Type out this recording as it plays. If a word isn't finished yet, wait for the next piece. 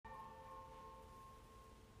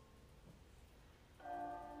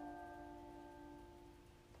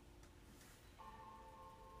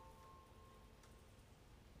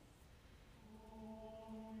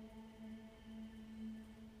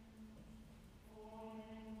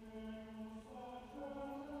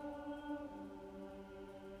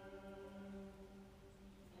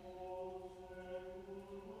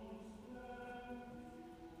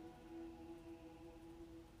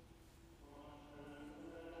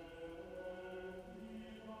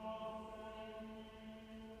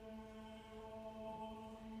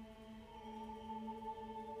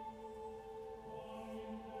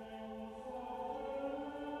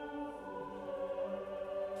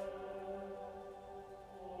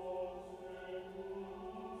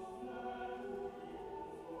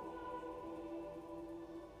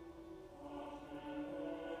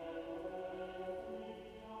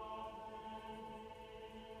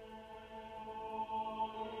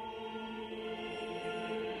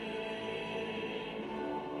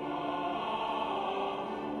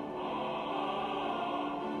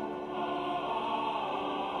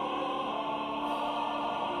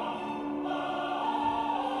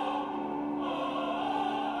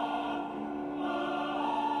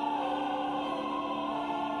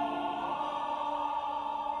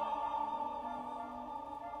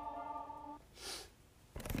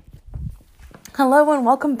Hello and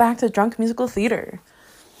welcome back to Drunk Musical Theater.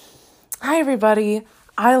 Hi everybody,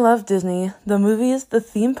 I love Disney, the movies, the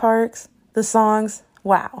theme parks, the songs,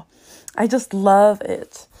 wow. I just love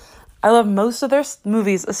it. I love most of their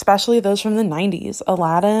movies, especially those from the 90s,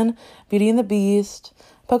 Aladdin, Beauty and the Beast,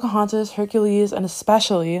 Pocahontas, Hercules, and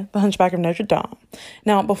especially The Hunchback of Notre Dame.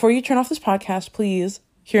 Now, before you turn off this podcast, please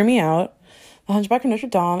hear me out. The Hunchback of Notre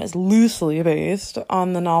Dame is loosely based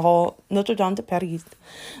on the novel Notre Dame de Paris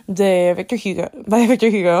by Victor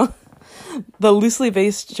Hugo. The loosely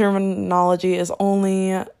based terminology is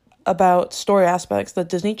only about story aspects that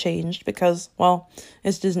Disney changed because, well,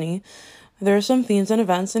 it's Disney. There are some themes and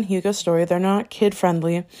events in Hugo's story. They're not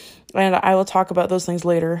kid-friendly, and I will talk about those things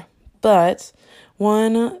later. But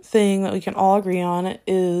one thing that we can all agree on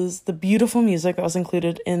is the beautiful music that was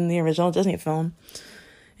included in the original Disney film.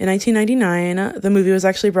 In 1999, the movie was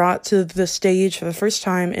actually brought to the stage for the first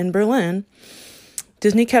time in Berlin.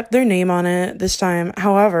 Disney kept their name on it this time.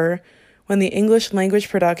 However, when the English language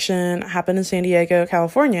production happened in San Diego,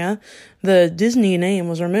 California, the Disney name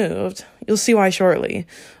was removed. You'll see why shortly.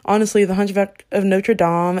 Honestly, The Hunchback of Notre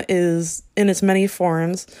Dame is, in its many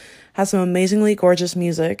forms, has some amazingly gorgeous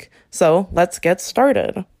music. So let's get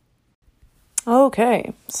started.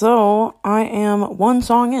 Okay, so I am one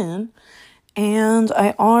song in. And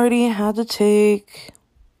I already had to take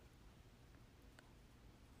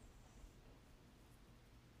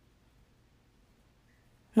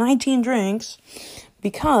 19 drinks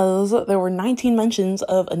because there were 19 mentions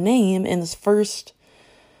of a name in this first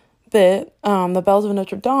bit, The Bells of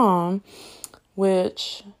Notre Dame,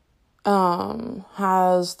 which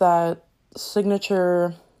has that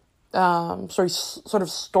signature sort of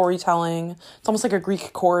storytelling. It's almost like a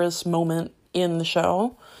Greek chorus moment in the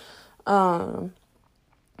show. In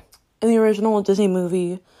the original Disney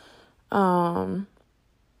movie, Frollo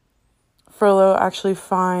actually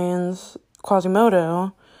finds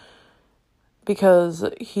Quasimodo because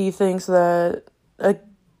he thinks that a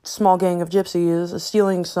small gang of gypsies is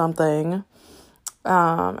stealing something,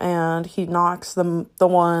 and he knocks the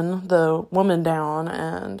woman down,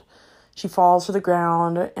 and she falls to the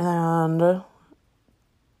ground, and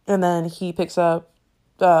then he picks up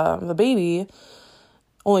the baby,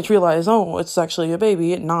 only to realize, oh, it's actually a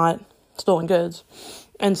baby, not stolen goods.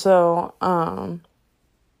 And so,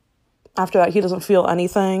 after that, he doesn't feel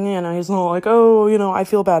anything, he's not like, oh, I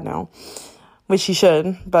feel bad now, which he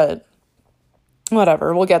should, but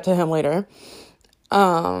whatever, we'll get to him later.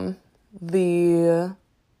 One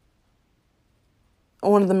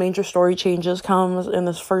of the major story changes comes in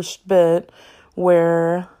this first bit,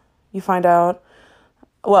 where you find out,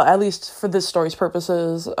 well, at least for this story's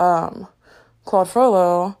purposes, Claude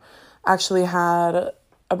Frollo actually had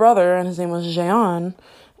a brother, and his name was Jehan,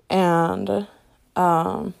 and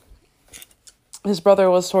his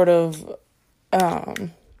brother was sort of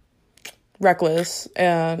reckless,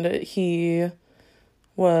 and he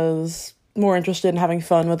was more interested in having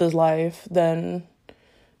fun with his life than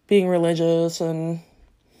being religious, and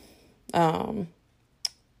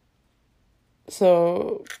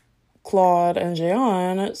so Claude and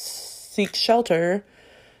Jehan seek shelter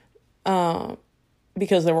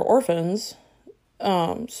because they were orphans,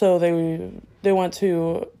 so they went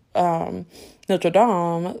to Notre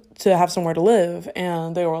Dame to have somewhere to live,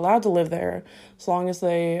 and they were allowed to live there as long as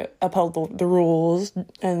they upheld the rules,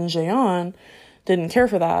 and Jehan didn't care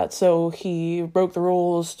for that, so he broke the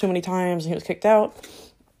rules too many times, and he was kicked out,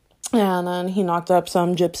 and then he knocked up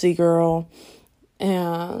some gypsy girl,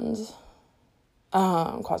 and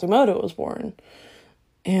Quasimodo was born.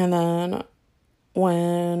 And then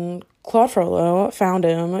when Claude Frollo found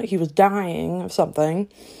him, he was dying of something,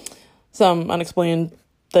 some unexplained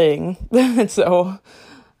thing. And so,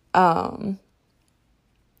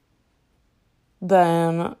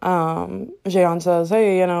 then, Jehan says,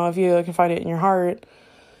 hey, if you can find it in your heart,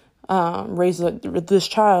 raise this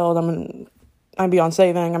child, I'm beyond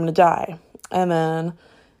saving, I'm gonna die. And then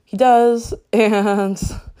he does, and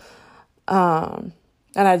I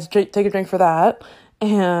had to take a drink for that,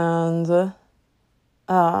 and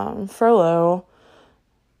Frollo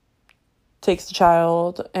takes the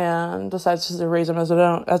child and decides to raise him as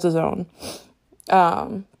his own.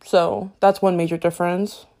 So that's one major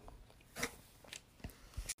difference.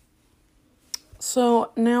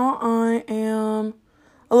 So now I am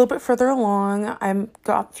a little bit further along. I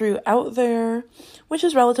got through Out There, which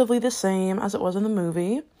is relatively the same as it was in the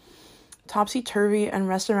movie. Topsy-Turvy and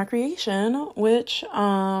Rest and Recreation, which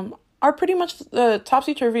are pretty much,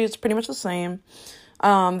 Topsy-Turvy is pretty much the same.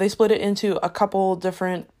 They split it into a couple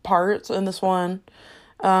different parts in this one,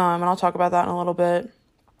 and I'll talk about that in a little bit.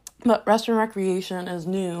 But Rest and Recreation is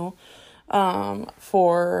new.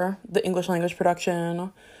 for the English language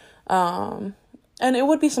production. And it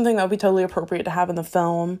would be something that would be totally appropriate to have in the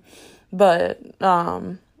film, but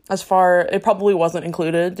it probably wasn't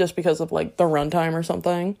included just because of like the runtime or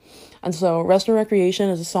something. And so Rest and Recreation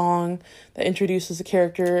is a song that introduces the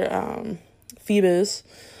character Phoebus,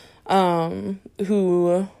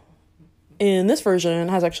 who in this version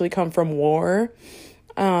has actually come from war.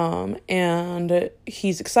 And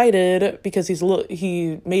he's excited because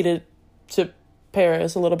he made it to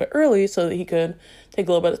Paris a little bit early so that he could take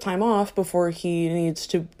a little bit of time off before he needs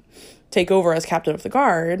to take over as captain of the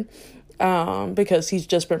guard, because he's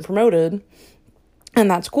just been promoted. And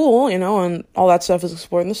that's cool, and all that stuff is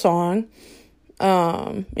explored in the song.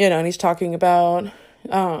 And he's talking about,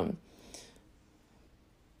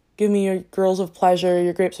 give me your girls of pleasure,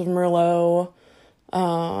 your grapes of Merlot,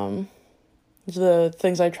 the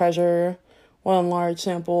things I treasure, one large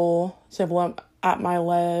sample at my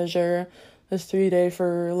leisure. This 3-day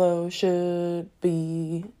furlough should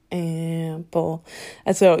be ample.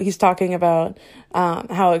 And so he's talking about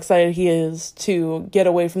how excited he is to get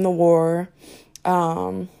away from the war,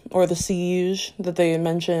 or the siege that they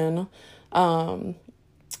mention. I'm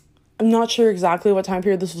not sure exactly what time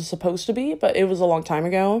period this was supposed to be, but it was a long time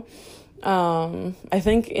ago. I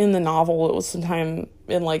think in the novel it was sometime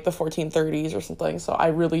in like the 1430s or something, so I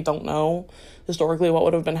really don't know historically what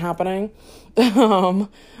would have been happening. But,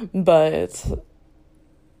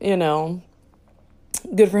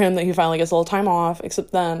 good for him that he finally gets a little time off,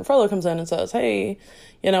 except then Frollo comes in and says, hey,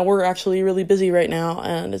 we're actually really busy right now,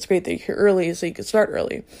 and it's great that you're here early so you could start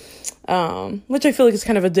early. Which I feel like is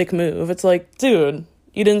kind of a dick move. It's like, dude,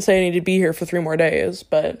 you didn't say I need to be here for 3 more days,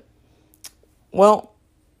 but, well,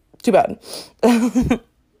 too bad.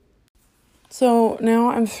 So now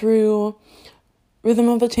I'm through Rhythm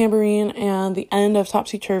of the Tambourine and the end of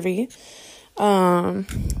Topsy Turvy.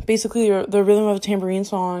 Basically, the Rhythm of the Tambourine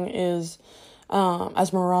song is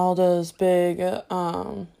Esmeralda's big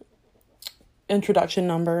introduction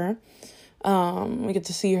number. We get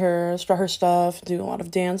to see her strut her stuff, do a lot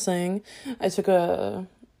of dancing. I took a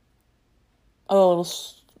little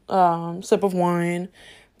sip of wine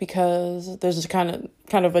because there's this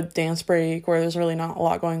kind of a dance break where there's really not a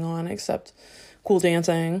lot going on except cool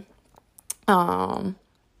dancing in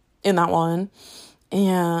that one.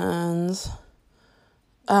 And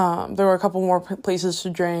there were a couple more places to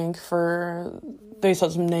drink. They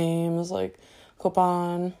said some names like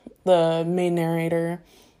Copan, the main narrator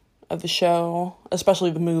of the show, especially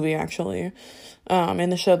the movie actually. In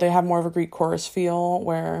the show they have more of a Greek chorus feel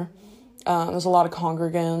where there's a lot of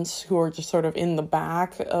congregants who are just sort of in the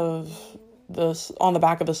back of on the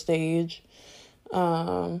back of the stage.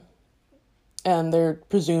 And they're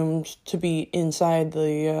presumed to be inside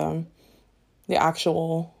the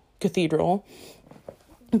actual cathedral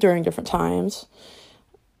during different times.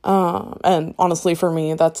 And honestly, for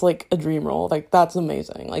me, that's like a dream role. Like, that's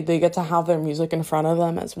amazing. Like, they get to have their music in front of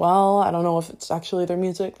them as well. I don't know if it's actually their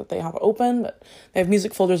music that they have open, but they have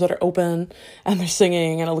music folders that are open and they're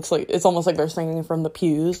singing, and it's almost like they're singing from the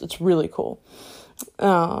pews. It's really cool.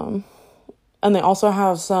 And they also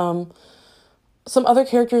have some other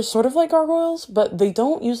characters sort of like gargoyles, but they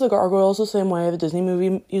don't use the gargoyles the same way the Disney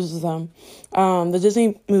movie uses them. The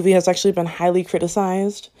Disney movie has actually been highly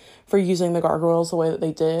criticized for using the gargoyles the way that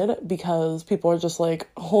they did, because people are just like,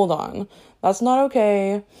 hold on, that's not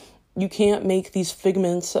okay. You can't make these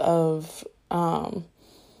figments of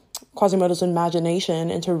Quasimodo's imagination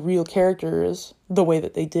into real characters the way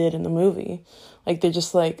that they did in the movie. Like, they're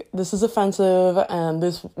just like, this is offensive, and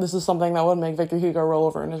this is something that would make Victor Hugo roll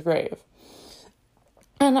over in his grave.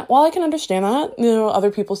 And while I can understand that,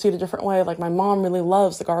 other people see it a different way. Like, my mom really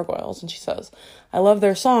loves the Gargoyles, and she says, I love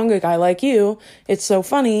their song, A Guy Like You. It's so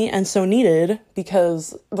funny and so needed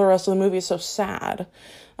because the rest of the movie is so sad.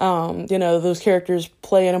 Those characters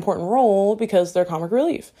play an important role because they're comic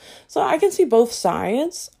relief. So I can see both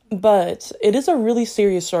sides, but it is a really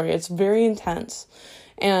serious story. It's very intense.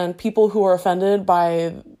 And people who are offended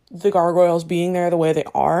by the Gargoyles being there the way they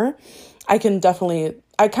are, I kind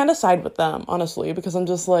of side with them, honestly, because I'm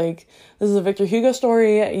just like, this is a Victor Hugo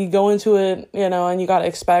story. You go into it, and you got to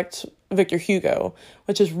expect Victor Hugo,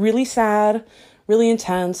 which is really sad, really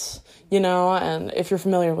intense, and if you're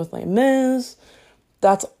familiar with Les Mis,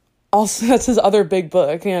 that's his other big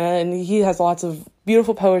book, and he has lots of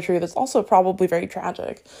beautiful poetry that's also probably very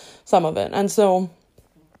tragic, some of it. And so,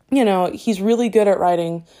 he's really good at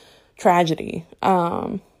writing tragedy.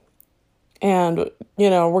 And,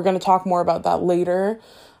 we're going to talk more about that later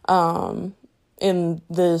in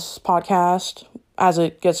this podcast as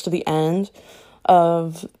it gets to the end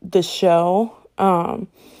of this show.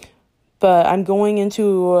 But I'm going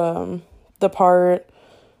into the part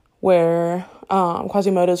where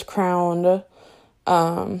Quasimodo's crowned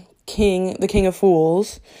the King of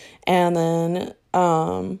Fools, and then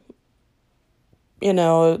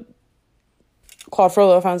Claude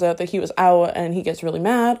Frollo finds out that he was out, and he gets really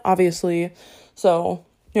mad, obviously. So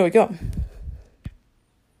here we go.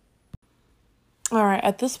 All right,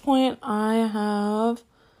 at this point, I have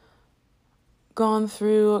gone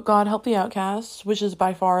through God Help the Outcasts, which is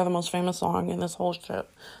by far the most famous song in this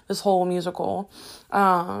whole musical.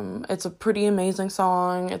 It's a pretty amazing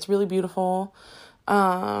song. It's really beautiful.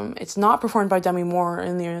 It's not performed by Demi Moore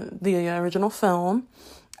in the original film,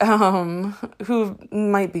 who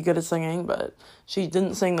might be good at singing, but she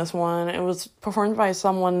didn't sing this one. It was performed by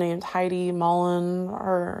someone named Heidi Mullen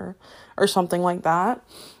or something like that.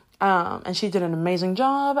 And she did an amazing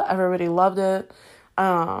job. Everybody loved it.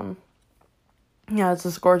 It's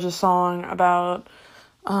this gorgeous song about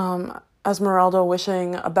Esmeralda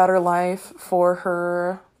wishing a better life for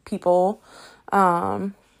her people.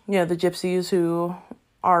 The gypsies who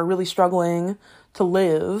are really struggling to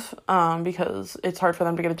live because it's hard for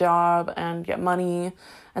them to get a job and get money.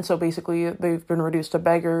 And so basically they've been reduced to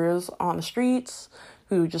beggars on the streets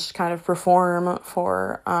who just kind of perform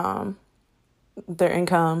for their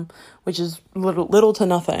income, which is little to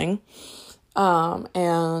nothing.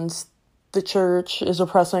 And the church is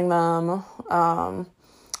oppressing them, or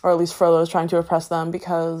at least Frollo is trying to oppress them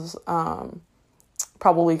because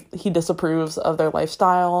probably he disapproves of their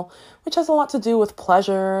lifestyle, which has a lot to do with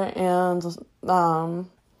pleasure and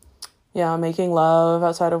making love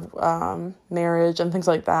outside of marriage and things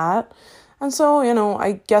like that. And so,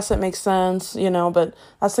 I guess it makes sense, but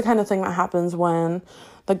that's the kind of thing that happens when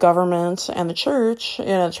the government and the church,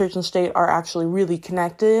 church and state are actually really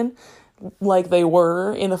connected, like they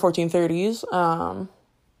were in the 1430s.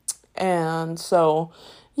 And so,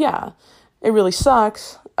 yeah, it really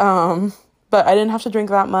sucks. But I didn't have to drink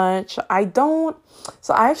that much. So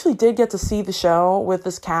I actually did get to see the show with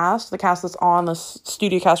this cast, the cast that's on the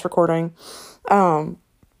studio cast recording, in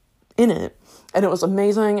it. And it was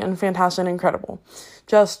amazing and fantastic and incredible.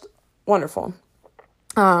 Just wonderful.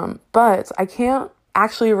 But I can't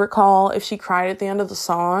actually recall if she cried at the end of the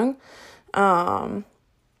song. But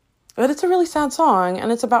it's a really sad song,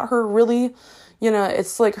 and it's about her really,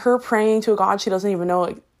 it's like her praying to a God she doesn't even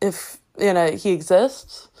know if, he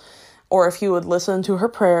exists, or if he would listen to her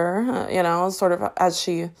prayer, sort of as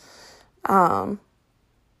she kind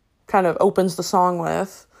of opens the song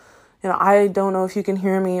with, I don't know if you can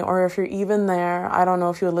hear me, or if you're even there. I don't know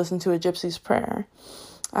if you would listen to a gypsy's prayer.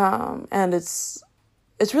 And it's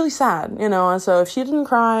really sad, and so if she didn't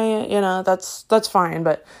cry, that's fine,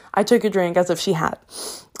 but I took a drink as if she had.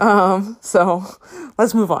 So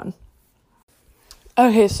let's move on.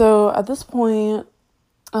 Okay, so at this point,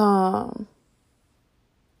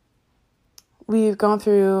 we've gone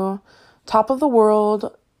through Top of the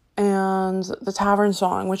World and The Tavern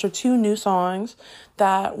Song, which are two new songs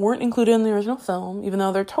that weren't included in the original film, even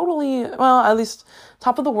though they're totally, at least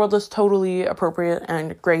Top of the World is totally appropriate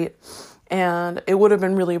and great. And it would have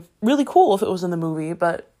been really, really cool if it was in the movie,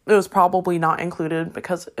 but it was probably not included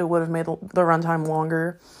because it would have made the runtime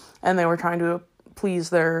longer, and they were trying to please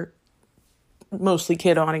their mostly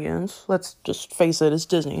kid audience. Let's just face it, it's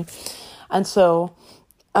Disney. And so,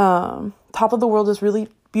 Top of the World is really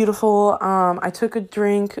beautiful. I took a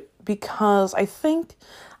drink because I think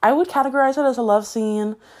I would categorize it as a love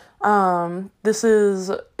scene. This is,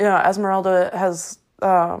 Esmeralda has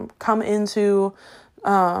come into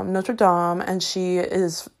Notre Dame, and she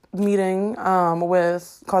is meeting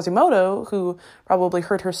with Quasimodo, who probably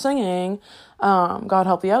heard her singing God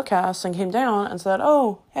Help the Outcasts, and came down and said,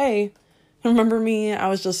 "Oh, hey, remember me? I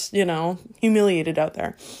was just, humiliated out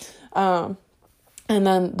there." And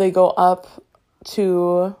then they go up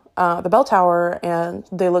to the bell tower, and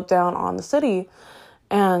they look down on the city,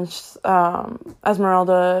 and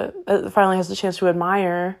Esmeralda finally has the chance to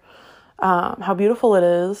admire how beautiful it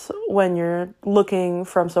is when you're looking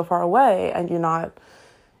from so far away and you're not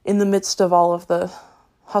in the midst of all of the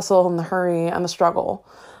hustle and the hurry and the struggle.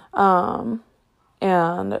 And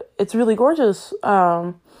it's really gorgeous.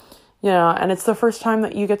 And it's the first time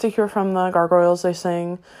that you get to hear from the gargoyles. They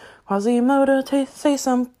sing, "Quasimodo, say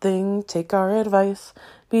something, take our advice.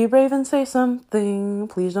 Be brave and say something,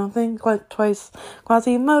 please don't think quite twice.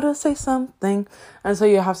 Quasimodo, say something." And so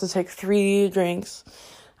you have to take 3 drinks,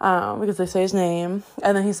 because they say his name.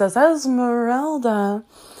 And then he says, "Esmeralda."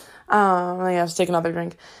 And you have to take another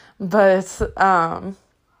drink. But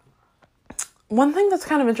one thing that's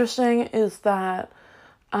kind of interesting is that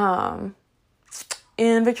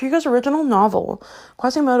in Victor Hugo's original novel,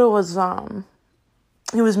 Quasimodo was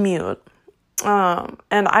he was mute. And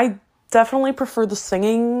I definitely prefer the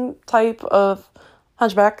singing type of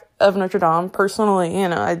Hunchback of Notre Dame. Personally,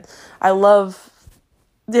 I love,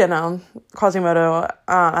 Quasimodo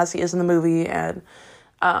as he is in the movie and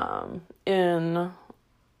in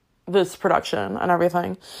this production and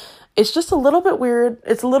everything. It's just a little bit weird.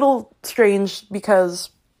 It's a little strange because,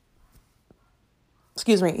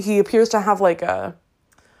 he appears to have like a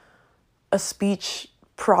speech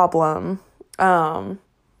problem,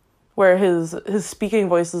 where his speaking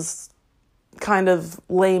voice is kind of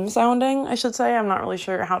lame sounding, I should say. I'm not really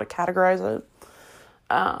sure how to categorize it.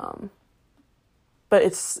 But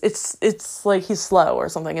it's like he's slow or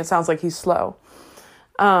something. It sounds like he's slow.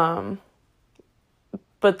 But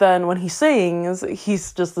then when he sings,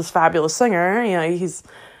 he's just this fabulous singer.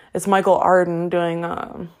 It's Michael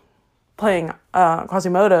Arden playing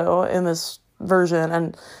Quasimodo in this version,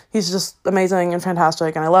 and he's just amazing and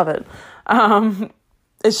fantastic, and I love it.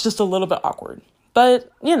 It's just a little bit awkward,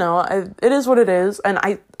 but it is what it is, and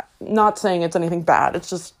I'm not saying it's anything bad.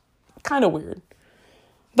 It's just kind of weird,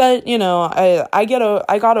 but I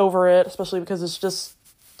got over it, especially because it's just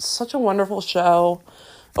such a wonderful show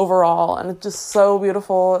overall, and it's just so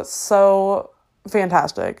beautiful. It's so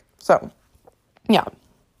fantastic. So yeah.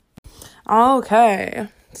 Okay,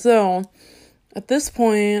 so at this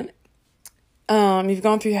point, you've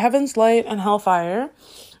gone through Heaven's Light and Hellfire.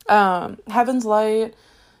 Heaven's Light,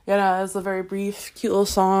 is a very brief, cute little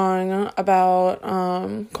song about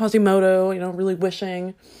Quasimodo, really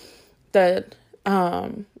wishing that,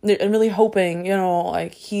 and really hoping,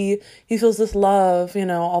 like he feels this love,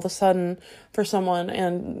 all of a sudden for someone,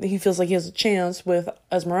 and he feels like he has a chance with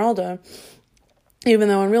Esmeralda, even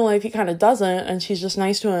though in real life he kind of doesn't, and she's just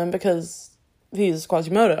nice to him because he's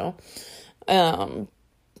Quasimodo.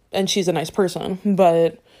 And she's a nice person,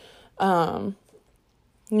 but,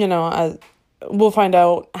 we'll find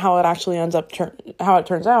out how it actually how it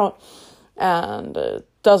turns out, and it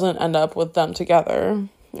doesn't end up with them together,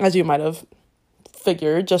 as you might have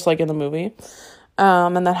figured, just like in the movie.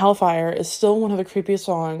 And that Hellfire is still one of the creepiest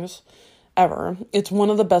songs ever. It's one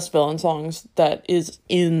of the best villain songs that is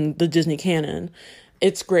in the Disney canon.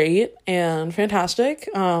 It's great and fantastic.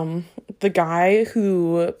 The guy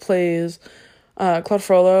who plays Claude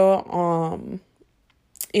Frollo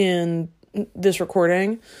in this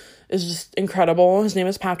recording is just incredible. His name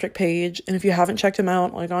is Patrick Page, and if you haven't checked him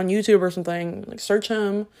out, like on YouTube or something, like search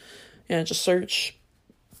him. Just search.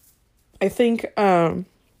 I think I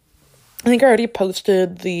already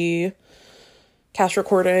posted the cast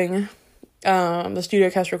recording, the studio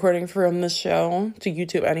cast recording from this show to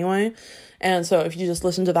YouTube anyway. And so if you just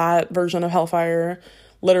listen to that version of Hellfire,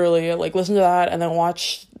 literally like listen to that and then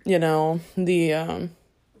watch, the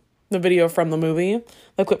video from the movie,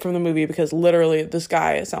 the clip from the movie, because literally this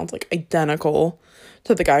guy sounds like identical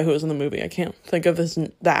to the guy who was in the movie. I can't think of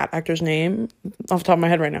that actor's name off the top of my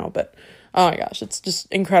head right now, but oh my gosh, it's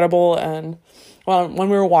just incredible. And when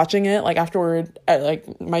we were watching it, like afterward,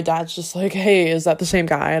 my dad's just like, hey, is that the same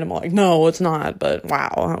guy? And I'm like, no, it's not, but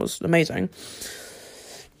wow, that was amazing.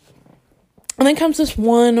 And then comes this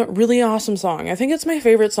one really awesome song. I think it's my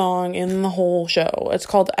favorite song in the whole show. It's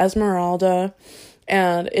called Esmeralda,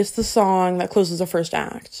 and it's the song that closes the first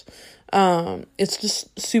act. It's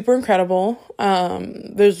just super incredible.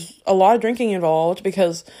 There's a lot of drinking involved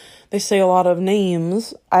because they say a lot of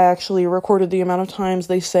names. I actually recorded the amount of times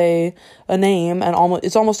they say a name, and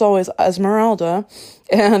it's almost always Esmeralda,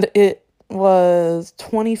 and it was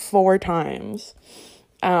 24 times.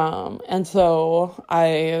 And so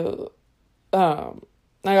I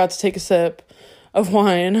got to take a sip of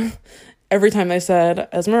wine every time they said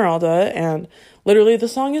Esmeralda, and literally the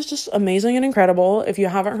song is just amazing and incredible. If you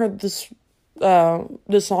haven't heard this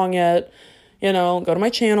song yet, go to my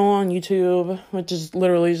channel on YouTube, which is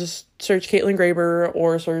literally just search Caitlin Graber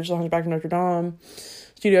or search The Hunchback of Notre Dame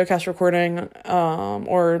studio cast recording,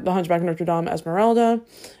 or The Hunchback of Notre Dame Esmeralda.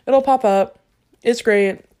 It'll pop up. It's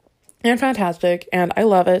great and fantastic, and I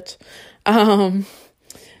love it.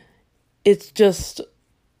 It's just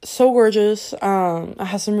so gorgeous. It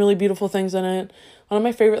has some really beautiful things in it. One of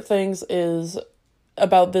my favorite things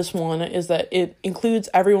about this one is that it includes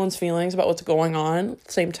everyone's feelings about what's going on at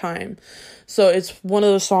the same time. So it's one of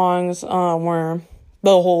those songs where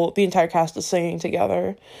the entire cast is singing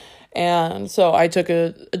together. And so I took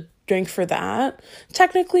a drink for that.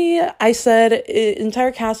 Technically, I said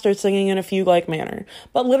entire cast starts singing in a fugue-like manner.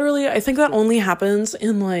 But literally, I think that only happens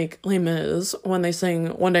in, like, Les Mis when they sing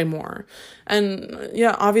One Day More. And,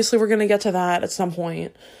 yeah, obviously we're going to get to that at some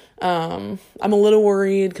point. I'm a little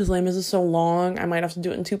worried because Les Mis is so long. I might have to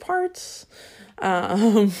do it in 2 parts.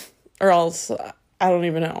 Or else, I don't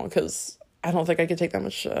even know, because I don't think I could take that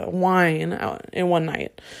much wine out in one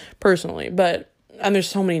night, personally. And there's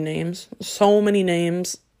so many names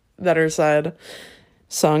that are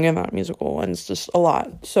sung in that musical, and it's just a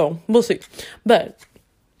lot. So we'll see. But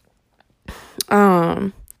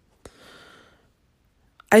I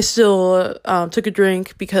still took a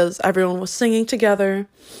drink because everyone was singing together,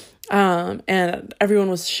 and everyone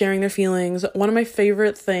was sharing their feelings. One of my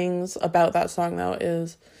favorite things about that song, though,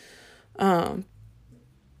 is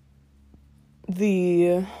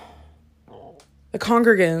the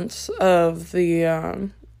congregants of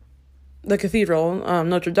the cathedral,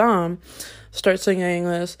 Notre Dame, start singing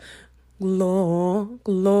this Gloria,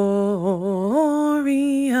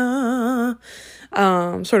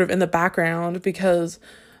 sort of in the background, because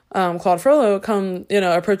Claude Frollo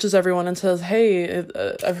approaches everyone and says, "Hey,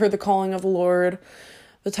 I've heard the calling of the Lord.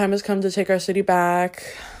 The time has come to take our city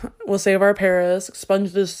back. We'll save our Paris,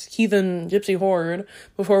 expunge this heathen gypsy horde.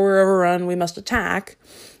 Before we're overrun, we must attack,"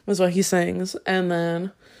 is what he sings. And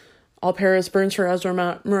then all Paris burns for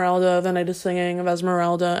Esmeralda, the night is singing of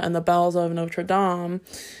Esmeralda and the bells of Notre Dame.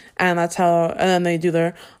 And that's how, and then they do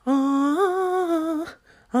their, ah,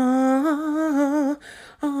 ah,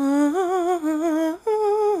 ah, ah.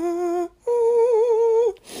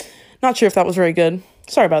 Not sure if that was very good.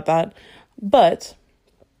 Sorry about that. But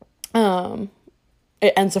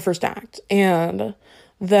it ends the first act, and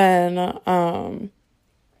then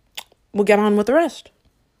we'll get on with the rest.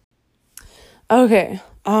 Okay,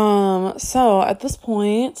 so at this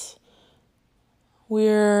point,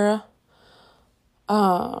 we're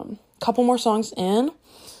couple more songs in.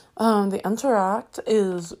 The Interact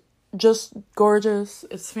is just gorgeous.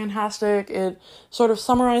 It's fantastic. It sort of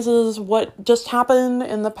summarizes what just happened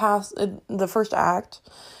in the first act,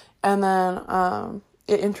 and then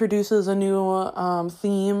it introduces a new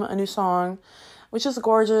theme, a new song, which is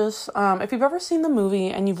gorgeous. If you've ever seen the movie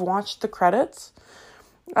and you've watched the credits,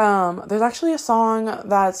 there's actually a song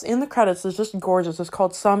that's in the credits that's just gorgeous. It's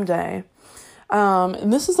called Someday.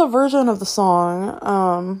 And this is a version of the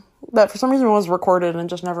song that for some reason was recorded and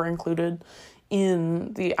just never included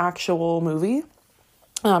in the actual movie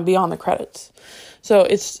beyond the credits. So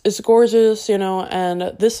it's gorgeous, and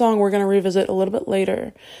this song we're going to revisit a little bit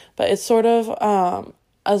later. But it's sort of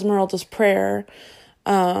Esmeralda's prayer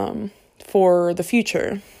for the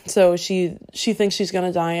future. So she thinks she's going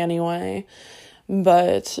to die anyway,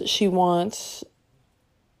 but she wants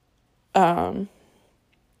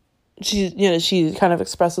she kind of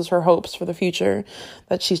expresses her hopes for the future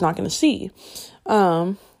that she's not going to see,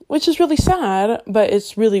 which is really sad, but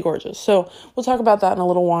it's really gorgeous. So we'll talk about that in a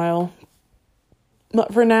little while.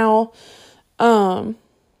 But for now,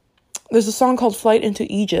 there's a song called Flight into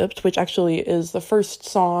Egypt, which actually is the first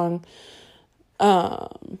song,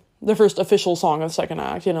 the first official song of the second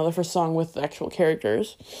act, the first song with the actual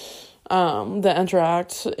characters. The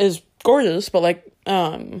Interact is gorgeous, but like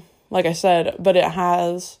I said, but it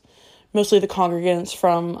has mostly the congregants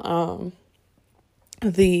from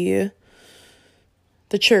the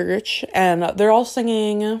church, and they're all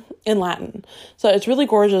singing in Latin. So it's really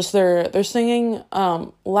gorgeous. They're singing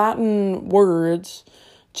Latin words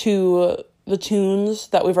to the tunes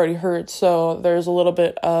that we've already heard. So there's a little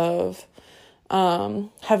bit of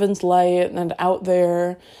Heaven's Light and Out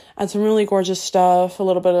There, and some really gorgeous stuff. A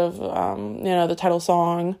little bit of the title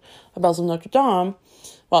song, The Bells of Notre Dame.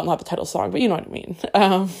 Well, not the title song, but you know what I mean.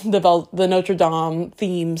 The Notre Dame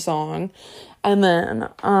theme song. And then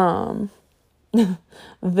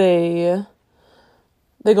they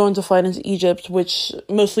go into Flight into Egypt, which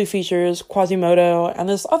mostly features Quasimodo and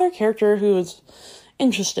this other character who is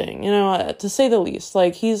interesting, to say the least.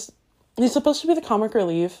 Like, he's supposed to be the comic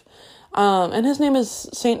relief, and his name is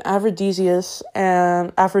Saint Aphrodisias,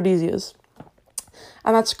 and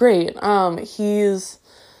that's great.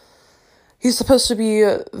 He's supposed to be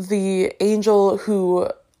the angel who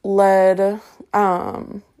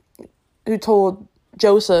who told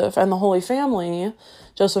Joseph and the Holy Family,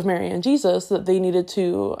 Joseph, Mary, and Jesus, that they needed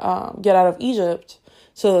to get out of Egypt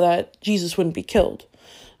so that Jesus wouldn't be killed.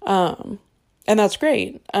 And that's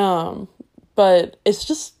great. But it's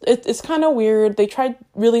just, it's kind of weird. They tried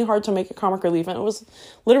really hard to make a comic relief, and it was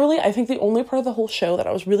literally, I think, the only part of the whole show that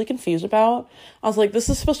I was really confused about. I was like, this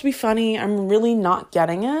is supposed to be funny. I'm really not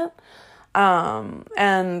getting it.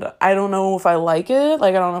 And I don't know if I like it.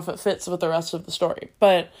 Like, I don't know if it fits with the rest of the story.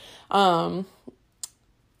 But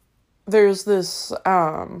there's this,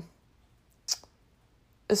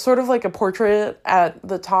 it's sort of like a portrait at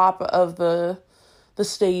the top of the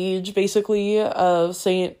stage, basically, of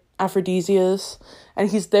Saint Aphrodisias, and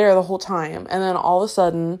he's there the whole time, and then all of a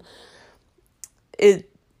sudden,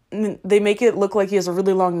 they make it look like he has a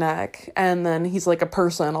really long neck, and then he's like a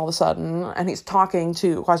person all of a sudden, and he's talking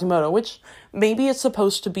to Quasimodo, which maybe it's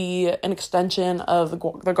supposed to be an extension of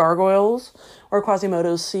the gargoyles, or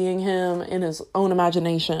Quasimodo's seeing him in his own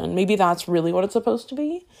imagination. Maybe that's really what it's supposed to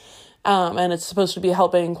be. And it's supposed to be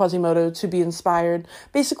helping Quasimodo to be inspired.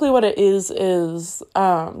 Basically what it is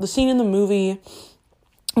the scene in the movie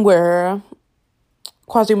where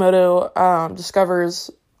Quasimodo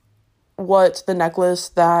discovers what the necklace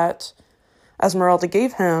that Esmeralda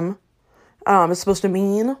gave him is supposed to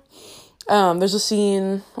mean. There's a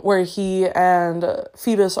scene where he and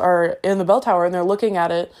Phoebus are in the bell tower and they're looking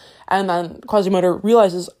at it, and then Quasimodo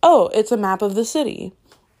realizes, oh, it's a map of the city.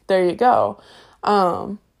 There you go.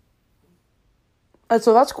 And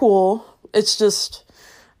so that's cool. It's just,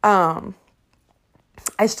 I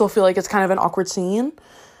still feel like it's kind of an awkward scene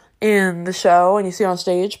in the show and you see it on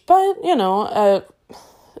stage, but,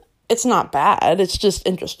 it's not bad. It's just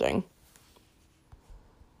interesting.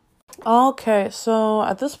 Okay, so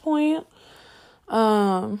at this point,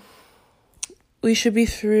 we should be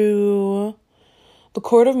through The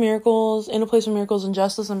Court of Miracles, In a Place of Miracles, and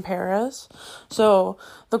Justice in Paris. So,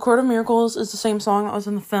 The Court of Miracles is the same song that was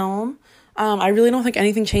in the film. I really don't think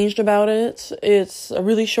anything changed about it. It's a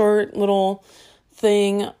really short little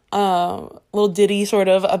thing, little ditty sort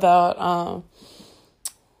of about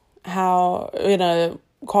how,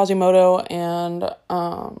 Quasimodo and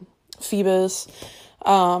Phoebus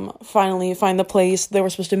finally find the place they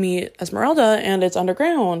were supposed to meet Esmeralda, and it's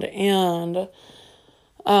underground, and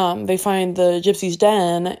they find the gypsies'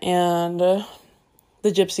 den, and the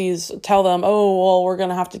gypsies tell them, oh, well, we're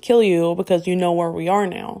gonna have to kill you because you know where we are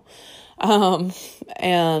now. And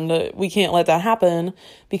we can't let that happen,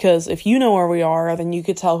 because if you know where we are, then you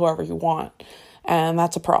could tell whoever you want, and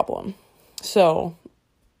that's a problem. So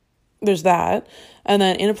there's that. And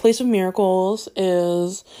then In a Place of Miracles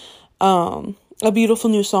is a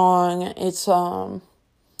beautiful new song. It's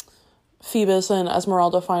Phoebus and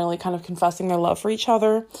Esmeralda finally kind of confessing their love for each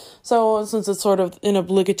other. So since it's sort of an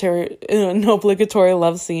obligatory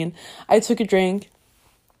love scene, I took a drink.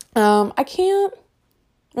 I can't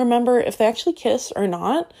remember if they actually kiss or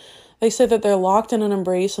not. They say that they're locked in an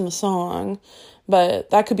embrace in the song,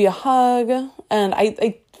 but that could be a hug. And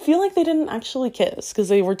I feel like they didn't actually kiss because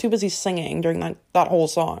they were too busy singing during that whole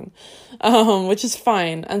song, which is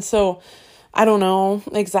fine. And so I don't know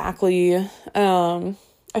exactly.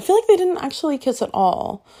 I feel like they didn't actually kiss at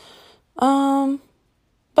all. But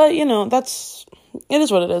it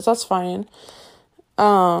is what it is. That's fine.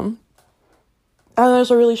 And there's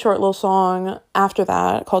a really short little song after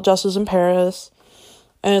that called Justice in Paris.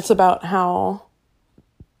 And it's about how,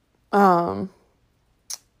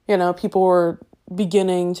 people were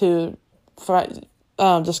beginning to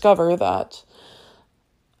discover that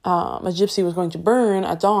a gypsy was going to burn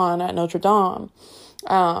at dawn at Notre Dame.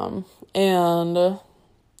 And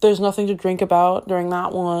there's nothing to drink about during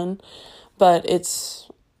that one, but it's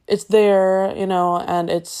there, and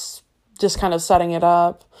it's just kind of setting it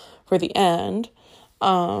up for the end.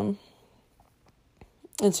 And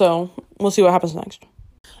so we'll see what happens next.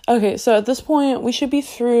 Okay, so at this point, we should be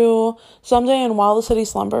through Someday and While the City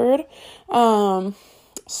Slumbered.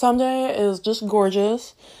 Someday is just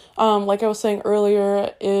gorgeous. Like I was saying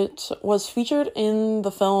earlier, it was featured in the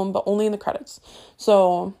film, but only in the credits.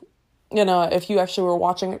 So, if you actually were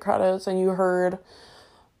watching the credits and you heard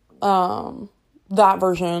that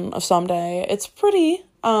version of Someday, it's pretty.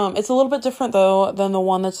 It's a little bit different, though, than the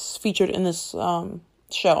one that's featured in this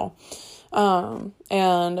show. And,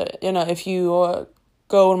 if you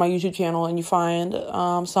go to my YouTube channel and you find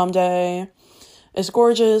Someday, it's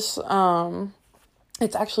gorgeous.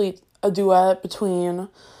 It's actually a duet between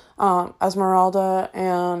Esmeralda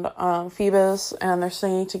and Phoebus, and they're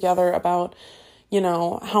singing together about,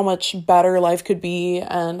 how much better life could be,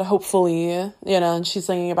 and hopefully, and she's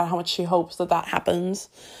singing about how much she hopes that happens.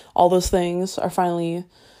 All those things are finally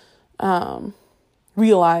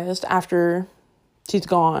realized after she's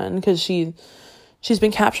gone, because she's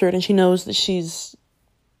been captured, and she knows that she's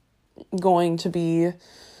going to be,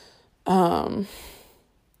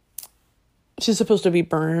 she's supposed to be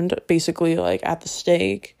burned, basically, like, at the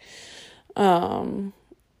stake. And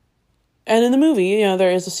in the movie,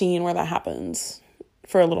 there is a scene where that happens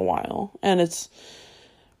for a little while, and it's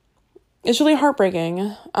really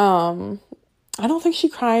heartbreaking. I don't think she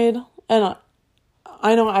cried, and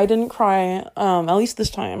I know I didn't cry, at least this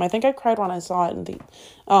time. I think I cried when I saw it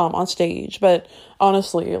on stage, but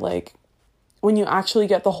honestly, like, when you actually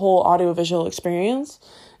get the whole audiovisual experience,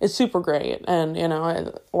 it's super great, and, you know,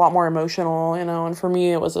 a lot more emotional, you know, and for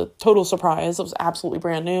me, it was a total surprise. It was absolutely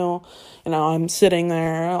brand new. You know, I'm sitting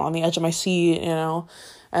there on the edge of my seat, you know,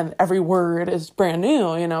 and every word is brand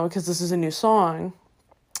new, you know, because this is a new song.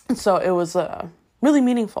 So it was really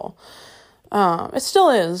meaningful. It still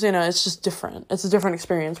is, you know, it's just different. It's a different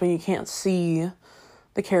experience when you can't see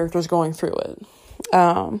the characters going through it.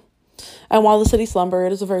 And While the City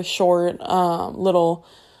Slumbered is a very short little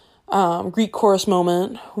Greek chorus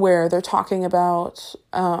moment where they're talking about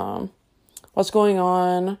what's going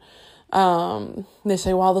on. They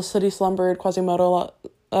say, while the city slumbered, Quasimodo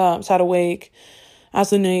sat awake as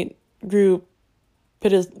the night grew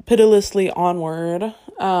pitilessly onward.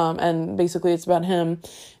 And basically it's about him,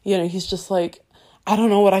 you know, he's just like, I don't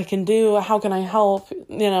know what I can do. How can I help?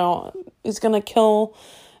 You know, he's going to kill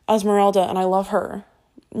Esmeralda and I love her.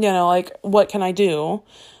 You know, like, what can I do?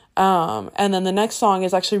 And then the next song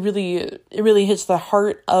is actually it really hits the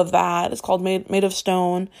heart of that. It's called Made of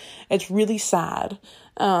Stone. It's really sad.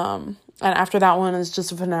 And after that one is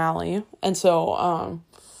just a finale. And so,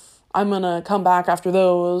 I'm going to come back after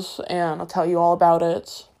those and I'll tell you all about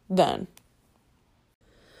it then.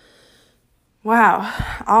 Wow.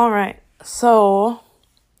 All right. So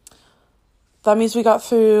that means we got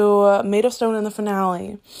through Made of Stone in the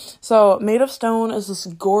finale. So Made of Stone is this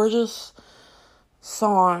gorgeous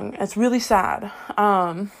song. It's really sad.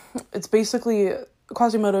 It's basically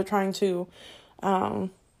Quasimodo trying to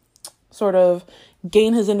sort of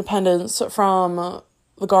gain his independence from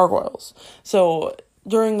the gargoyles. So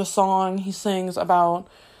during the song, he sings about,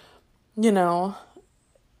 you know,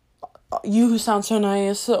 you who sound so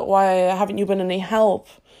nice, why haven't you been any help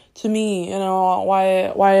to me? You know,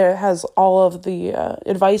 why has all of the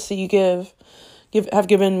advice that you have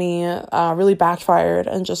given me really backfired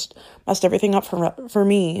and just messed everything up for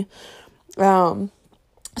me?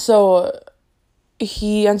 So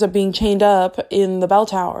he ends up being chained up in the bell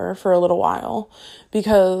tower for a little while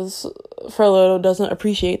because Frollo doesn't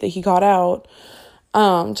appreciate that he got out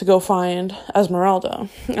to go find Esmeralda.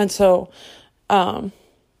 And so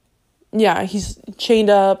yeah, he's chained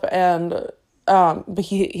up and but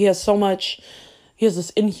he has this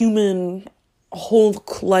inhuman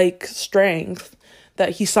Hulk-like strength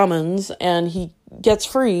that he summons, and he gets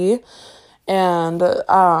free, and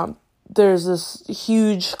there's this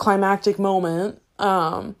huge climactic moment.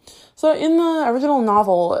 So in the original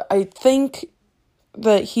novel, I think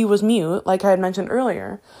that he was mute, like I had mentioned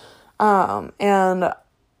earlier, and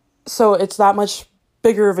so it's that much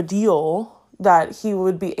bigger of a deal that he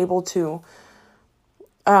would be able to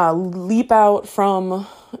leap out from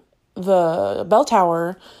the bell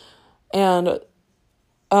tower and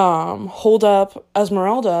hold up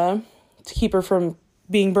Esmeralda to keep her from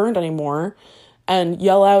being burned anymore and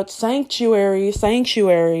yell out sanctuary,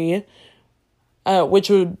 sanctuary, which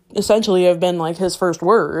would essentially have been like his first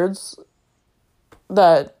words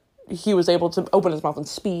that he was able to open his mouth and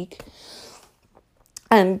speak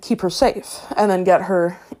and keep her safe, and then get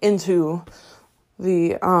her into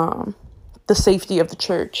the safety of the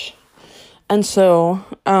church. And so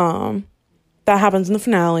that happens in the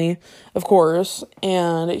finale, of course,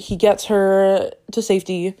 and he gets her to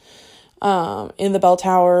safety in the bell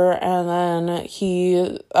tower, and then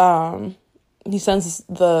he sends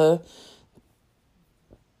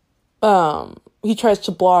he tries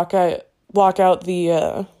to block out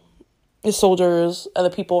the his soldiers and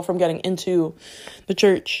the people from getting into the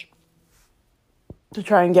church to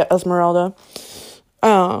try and get Esmeralda.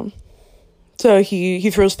 So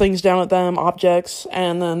he throws things down at them, objects,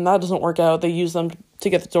 and then that doesn't work out. They use them to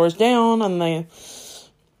get the doors down, and they,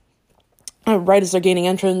 right as they're gaining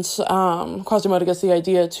entrance, Quasimodo gets the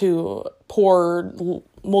idea to pour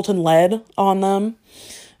molten lead on them.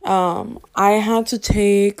 I had to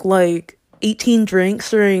take like 18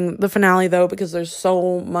 drinks during the finale though, because there's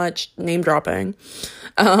so much name dropping.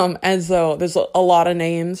 And so there's a lot of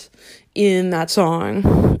names in that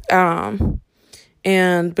song.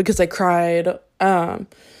 And because I cried,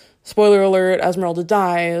 spoiler alert, Esmeralda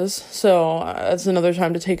dies. So that's another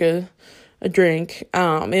time to take a drink.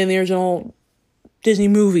 In the original Disney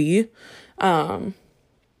movie, you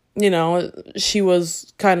know, she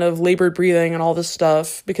was kind of labored breathing and all this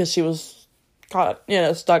stuff because she was caught, you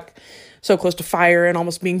know, stuck so close to fire and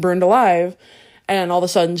almost being burned alive, and all of a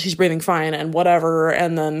sudden she's breathing fine and whatever,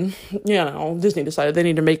 and then, you know, Disney decided they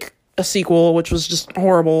need to make a sequel, which was just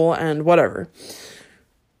horrible and whatever.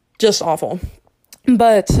 Just awful.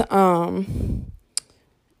 But in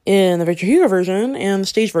the Victor Hugo version and the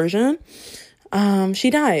stage version,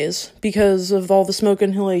 she dies because of all the smoke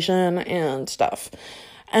inhalation and stuff.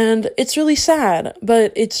 And it's really sad,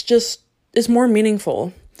 but it's more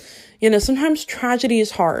meaningful. Sometimes tragedy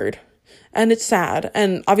is hard and it's sad.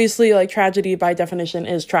 And obviously, like, tragedy by definition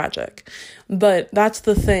is tragic. But that's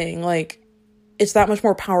the thing. Like, it's that much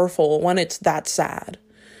more powerful when it's that sad.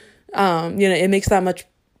 It makes that much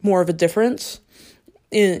more of a difference.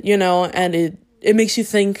 And it makes you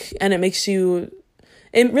think, and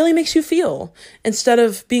it really makes you feel, instead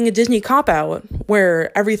of being a Disney cop-out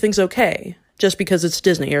where everything's okay just because it's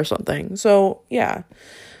Disney or something. So, yeah.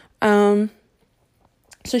 So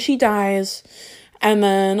she dies, and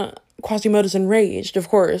then Quasimodo's enraged, of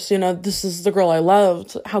course. This is the girl I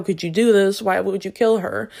loved. How could you do this? Why would you kill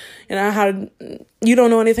her? You don't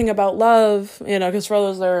know anything about love, because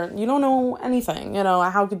Frollo's there. You don't know anything,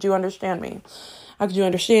 how could you understand me? How could you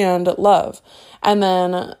understand love? And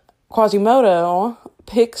then Quasimodo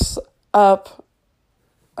picks up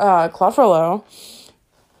Claude Frollo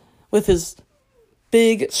with his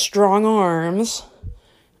big, strong arms,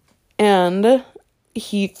 and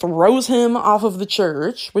he throws him off of the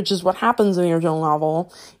church, which is what happens in the original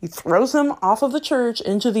novel. He throws him off of the church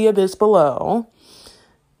into the abyss below,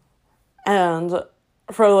 and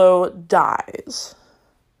Frollo dies.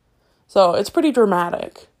 So it's pretty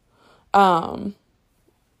dramatic. And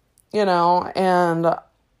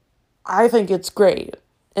I think it's great,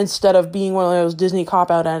 instead of being one of those Disney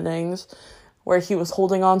cop-out endings where he was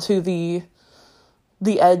holding on to the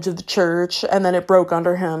edge of the church and then it broke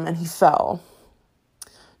under him and he fell.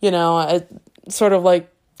 It's sort of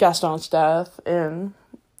like Gaston's death in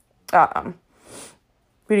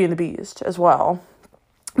Beauty and the Beast as well.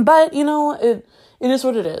 But, it is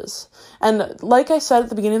what it is. And like I said at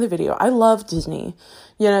the beginning of the video, I love Disney.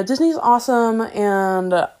 Disney's awesome,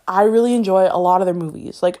 and I really enjoy a lot of their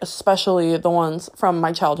movies, like especially the ones from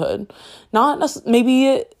my childhood.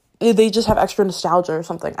 Maybe they just have extra nostalgia or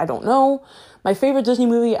something. I don't know. My favorite Disney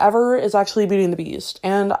movie ever is actually Beauty and the Beast,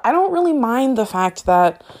 and I don't really mind the fact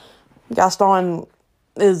that Gaston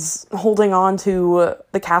is holding on to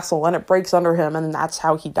the castle and it breaks under him, and that's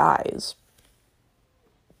how he dies.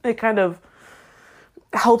 It kind of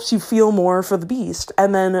helps you feel more for the Beast.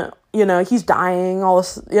 And then, he's dying, all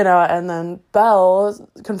this, and then Belle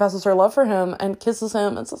confesses her love for him and kisses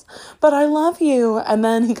him and says, "But I love you." And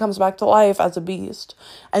then he comes back to life as a beast.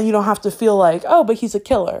 And you don't have to feel like, oh, but he's a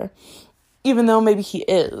killer. Even though maybe he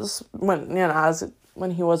is when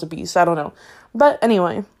he was a beast. I don't know. But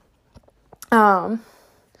anyway,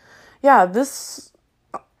 this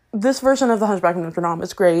version of The Hunchback of Notre Dame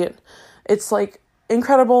is great. It's like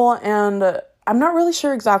incredible, and I'm not really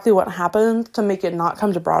sure exactly what happened to make it not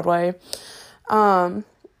come to Broadway.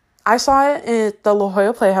 I saw it at the La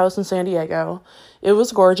Jolla Playhouse in San Diego. It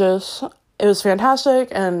was gorgeous. It was fantastic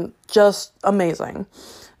and just amazing.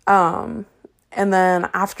 And then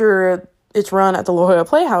after its run at the La Jolla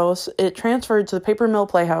Playhouse, it transferred to the Paper Mill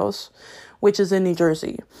Playhouse, which is in New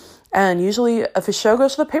Jersey. And usually if a show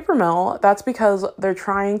goes to the Paper Mill, that's because they're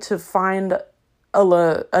trying to find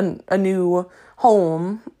a new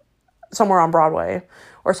home somewhere on Broadway,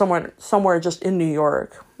 or somewhere just in New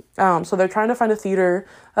York. So they're trying to find a theater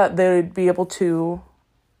that they'd be able to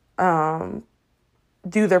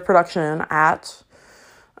do their production at,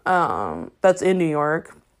 that's in New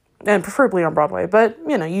York, and preferably on Broadway. But,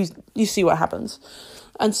 you see what happens.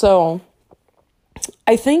 And so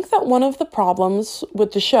I think that one of the problems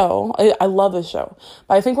with the show, I love this show,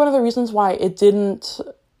 but I think one of the reasons why it didn't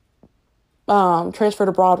transfer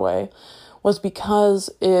to Broadway was because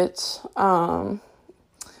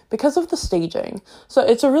because of the staging. So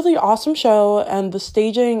it's a really awesome show, and the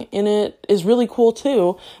staging in it is really cool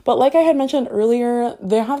too. But like I had mentioned earlier,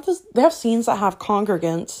 they have scenes that have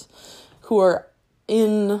congregants who are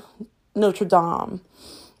in Notre Dame,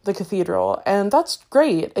 the cathedral, and that's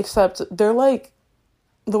great, except they're like,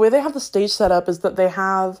 the way they have the stage set up is that they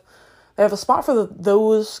have a spot for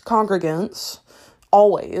those congregants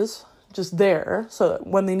always just there, so that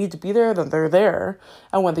when they need to be there, then they're there,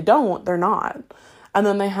 and when they don't, they're not. And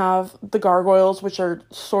then they have the gargoyles, which are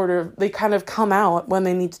they kind of come out when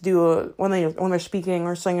they need to when they're speaking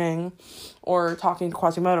or singing or talking to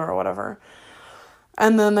Quasimodo or whatever.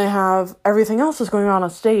 And then they have everything else that's going on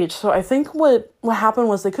stage. So I think what happened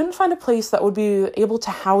was they couldn't find a place that would be able to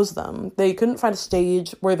house them. They couldn't find a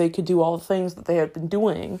stage where they could do all the things that they had been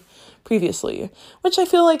doing previously, which I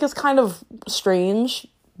feel like is kind of strange,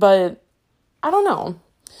 but I don't know.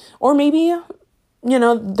 Or maybe,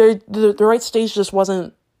 the right stage just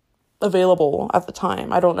wasn't available at the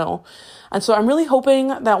time. I don't know. And so I'm really hoping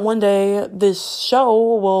that one day this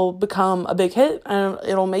show will become a big hit and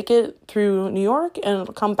it'll make it through New York and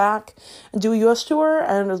it'll come back and do a US tour,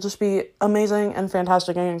 and it'll just be amazing and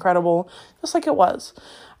fantastic and incredible, just like it was.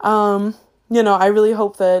 I really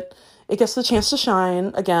hope that it gets the chance to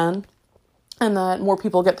shine again. and that more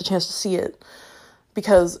people get the chance to see it,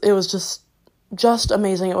 because it was just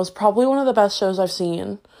amazing. It was probably one of the best shows I've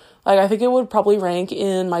seen. Like, I think it would probably rank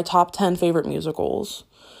in my top 10 favorite musicals,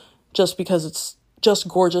 just because it's just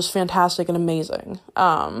gorgeous, fantastic, and amazing.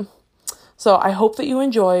 So I hope that you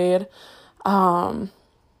enjoyed Drunk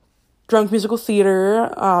Musical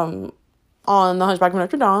Theater on The Hunchback of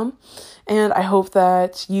Notre Dame, and I hope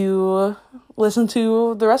that you listen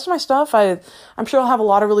to the rest of my stuff. I'm sure I'll have a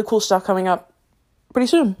lot of really cool stuff coming up pretty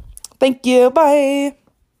soon. Thank you. Bye.